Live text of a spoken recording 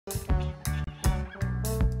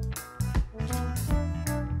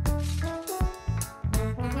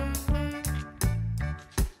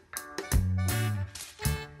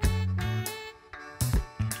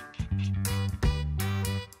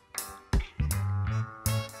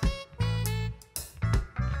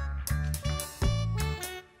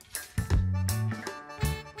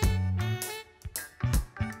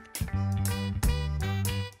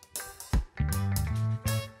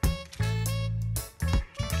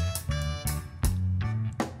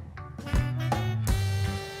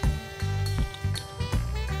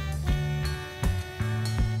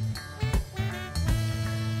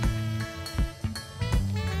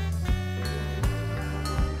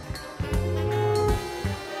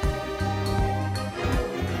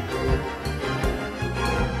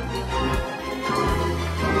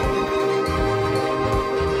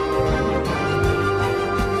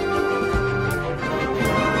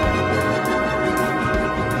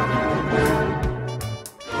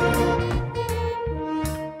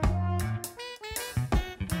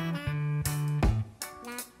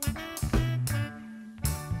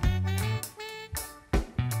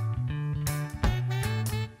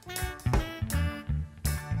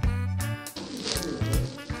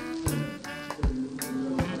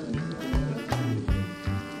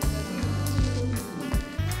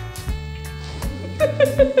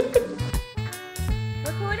Look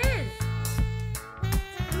who it is.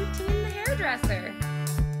 It's Poutine the hairdresser.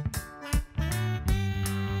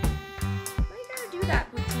 Why you gotta do that,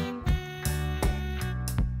 Poutine?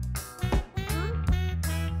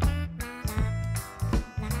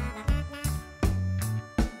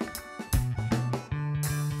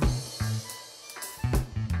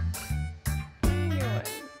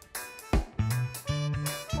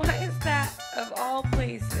 Why is that of all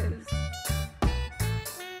places?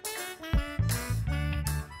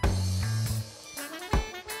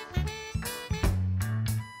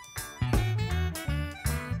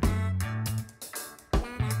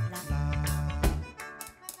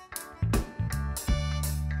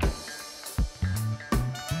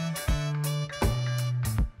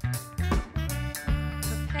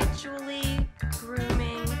 Perpetually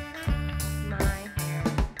grooming my hair.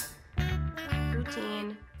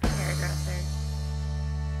 Poutine hairdresser.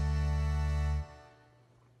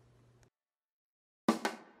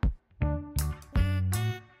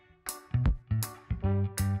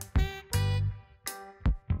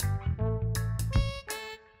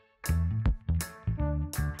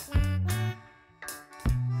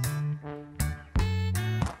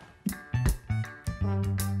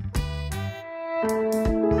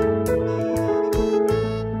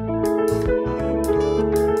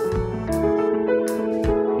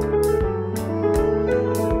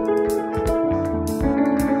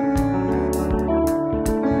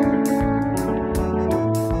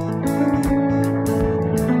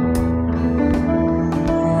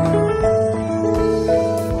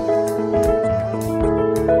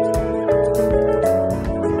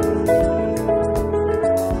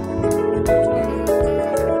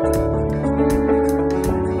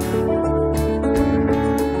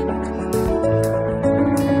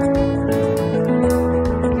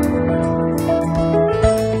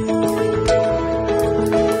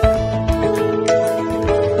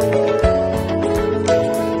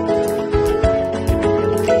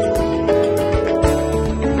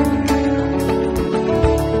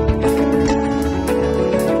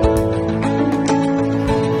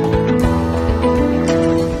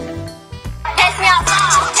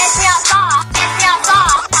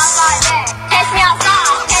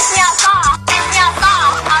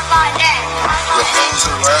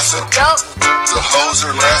 The hoes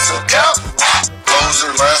are laughing. Hoes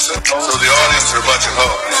are laughing. So the audience are a bunch of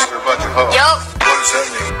hoes. Yup. What does that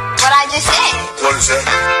mean? What I just said. What does that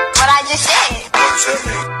mean? What I just said. What does that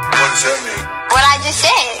mean? What does that mean? What I just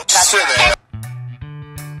said. Sit down.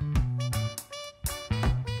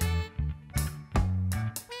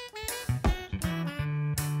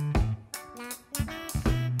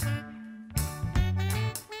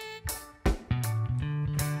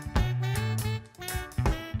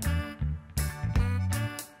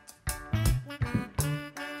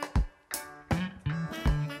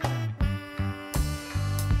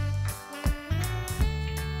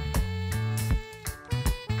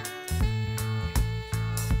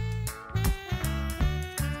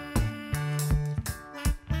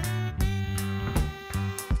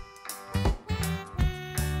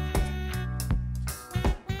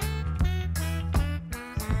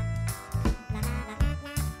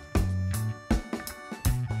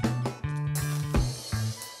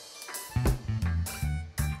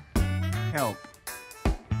 Help.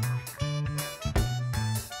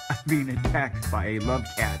 I'm being attacked by a love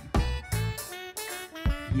cat.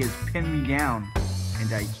 He has pinned me down,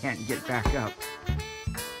 and I can't get back up.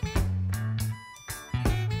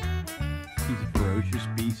 He's a ferocious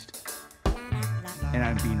beast, and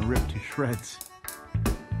I'm being ripped to shreds.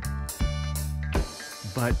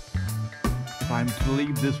 But if I'm to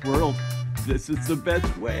leave this world, this is the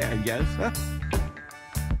best way, I guess, huh?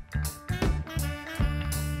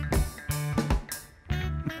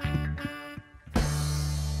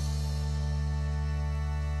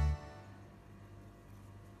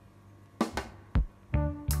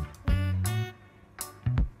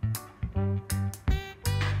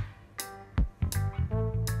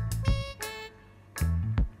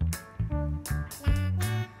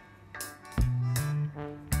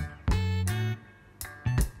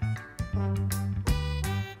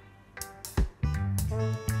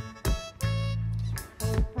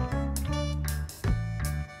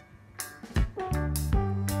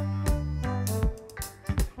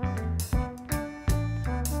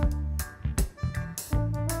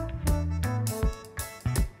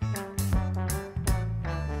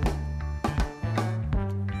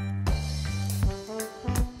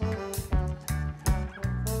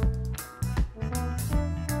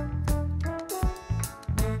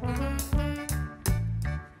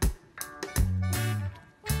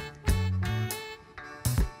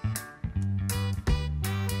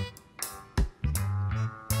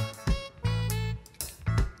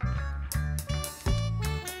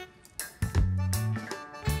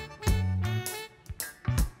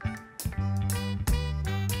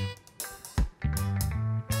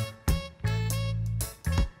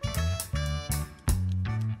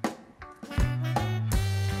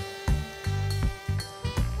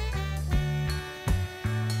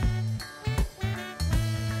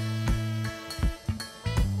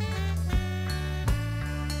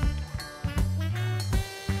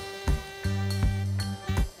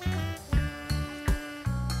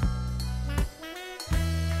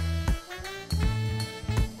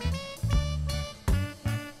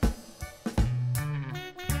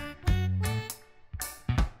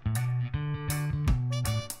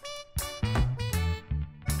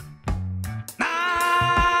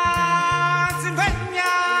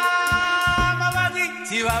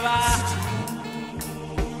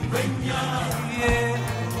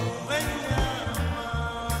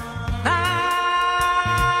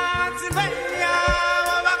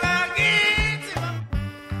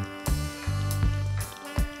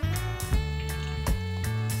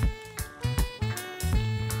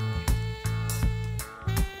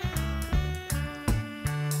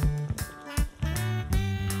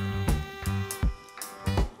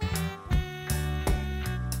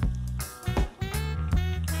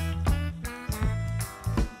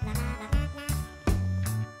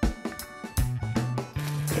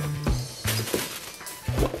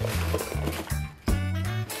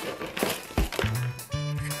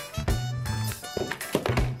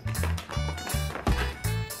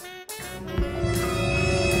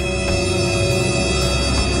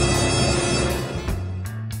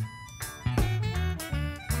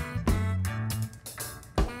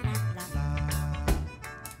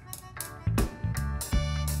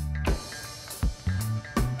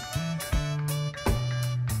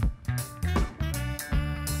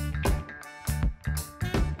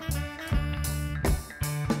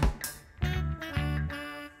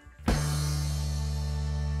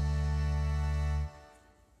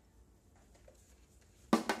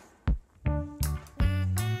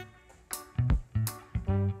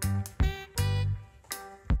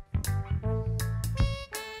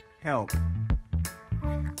 Help.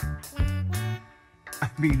 I'm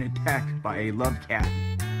being attacked by a love cat.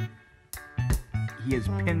 He has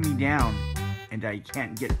pinned me down, and I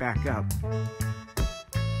can't get back up.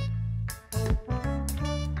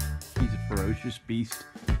 He's a ferocious beast,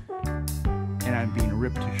 and I'm being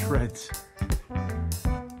ripped to shreds.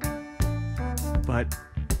 But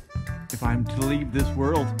if I'm to leave this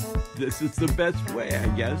world, this is the best way, I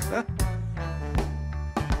guess, huh?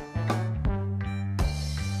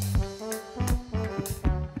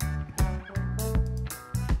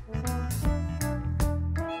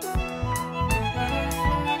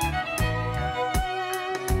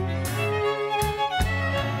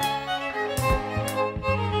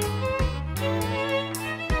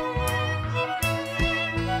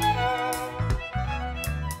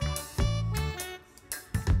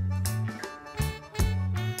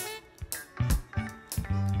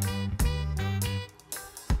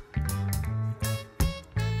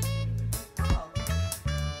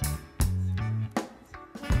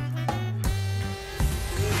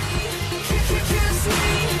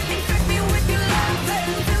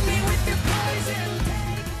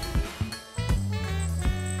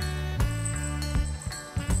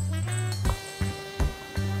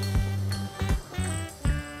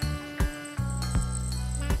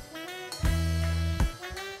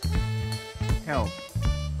 Help.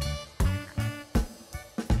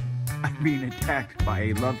 I'm being attacked by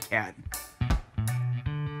a love cat.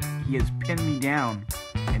 He has pinned me down,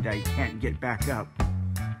 and I can't get back up.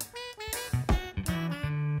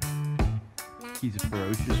 He's a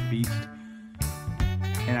ferocious beast,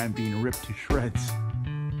 and I'm being ripped to shreds.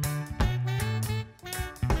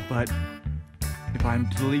 But if I'm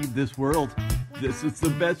to leave this world, this is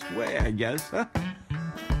the best way, I guess, huh?